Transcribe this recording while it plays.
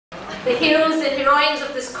the heroes and heroines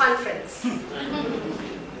of this conference.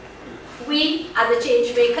 We are the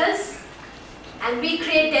change makers, and we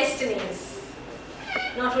create destinies.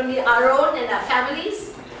 Not only our own and our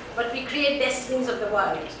families, but we create destinies of the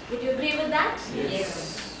world. Would you agree with that?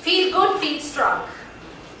 Yes. Feel good, feel strong.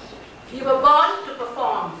 You were born to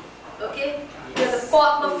perform, okay? You're the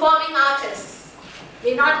performing artists.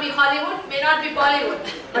 May not be Hollywood, may not be Bollywood,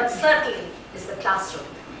 but certainly is the classroom.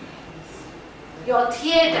 Your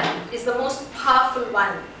theater is the most powerful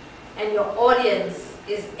one, and your audience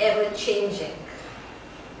is ever changing.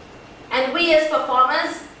 And we as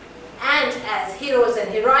performers and as heroes and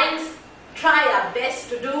heroines try our best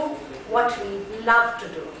to do what we love to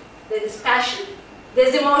do. There is passion, there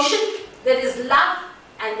is emotion, there is love,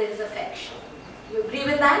 and there is affection. You agree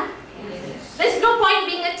with that? Yes. There's no point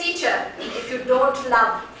being a teacher if you don't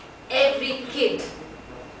love every kid,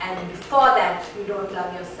 and before that you don't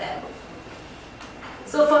love yourself.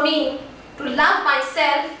 So for me, to love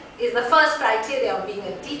myself is the first criteria of being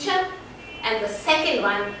a teacher, and the second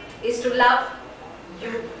one is to love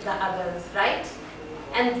you, the others, right?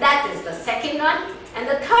 And that is the second one. And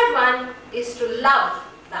the third one is to love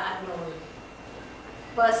the unknown.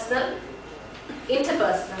 Personal,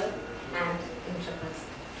 interpersonal, and intrapersonal.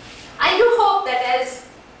 I do hope that as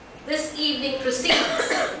this evening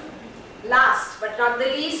proceeds, last but not the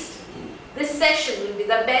least, this session will be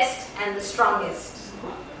the best and the strongest.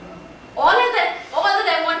 All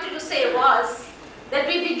that I wanted to say was that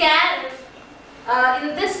we began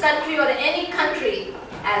in this country or any country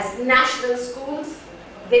as national schools.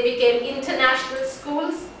 They became international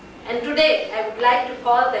schools, and today I would like to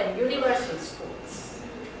call them universal schools.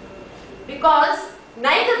 Because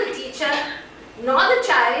neither the teacher nor the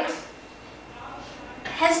child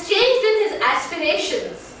has changed in his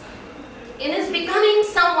aspirations, in his becoming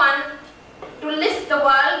someone to lift the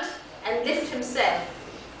world and lift himself.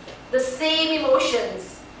 The same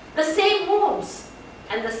emotions, the same moods,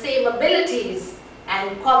 and the same abilities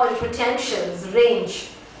and common potentials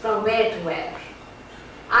range from where to where.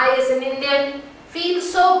 I, as an Indian, feel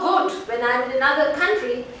so good when I'm in another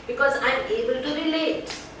country because I'm able to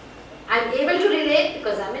relate. I'm able to relate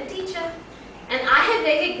because I'm a teacher. And I have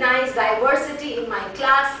recognized diversity in my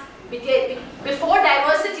class before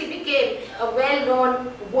diversity became a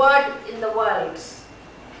well-known word in the world.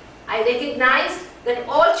 I recognized that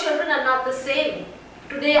all children are not the same.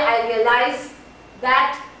 Today I realize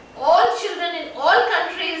that all children in all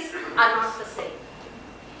countries are not the same.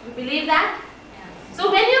 You believe that? Yes.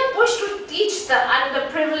 So when you're pushed to teach the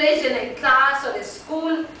underprivileged in a class or a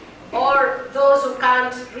school, or those who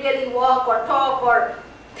can't really walk or talk or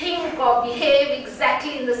think or behave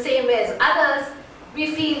exactly in the same way as others,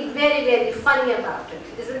 we feel very, very funny about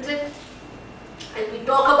it, isn't it? And we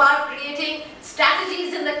talk about creating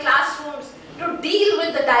strategies in the classrooms to deal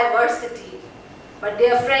with the diversity. But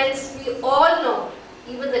dear friends, we all know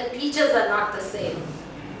even the teachers are not the same.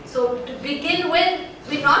 So to begin with,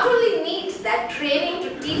 we not only need that training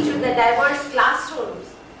to teach with the diverse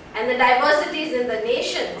classrooms and the diversities in the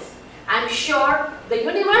nations, I'm sure the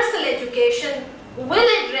universal education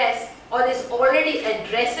will address or is already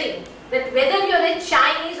addressing that whether you're a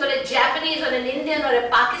Chinese or a Japanese or an Indian or a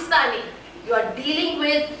Pakistani, you are dealing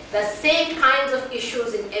with the same kinds of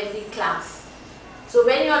issues in every class. So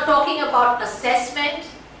when you are talking about assessment,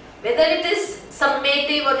 whether it is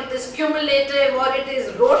summative or it is cumulative or it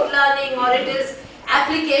is rote learning or it is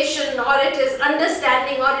application or it is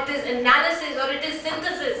understanding or it is analysis or it is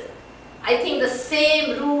synthesis, I think the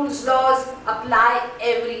same rules, laws apply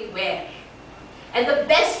everywhere. And the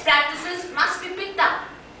best practices must be picked up.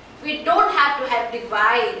 We don't have to have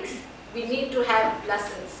divides, we need to have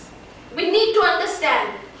pluses. We need to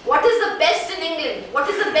understand what is the best in England, what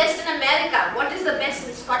is the best in America, what is the best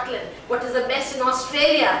in Scotland, what is the best in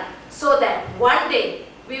Australia, so that one day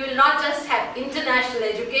we will not just have international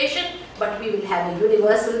education, but we will have a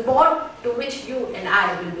universal board to which you and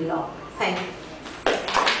I will belong. Thank you.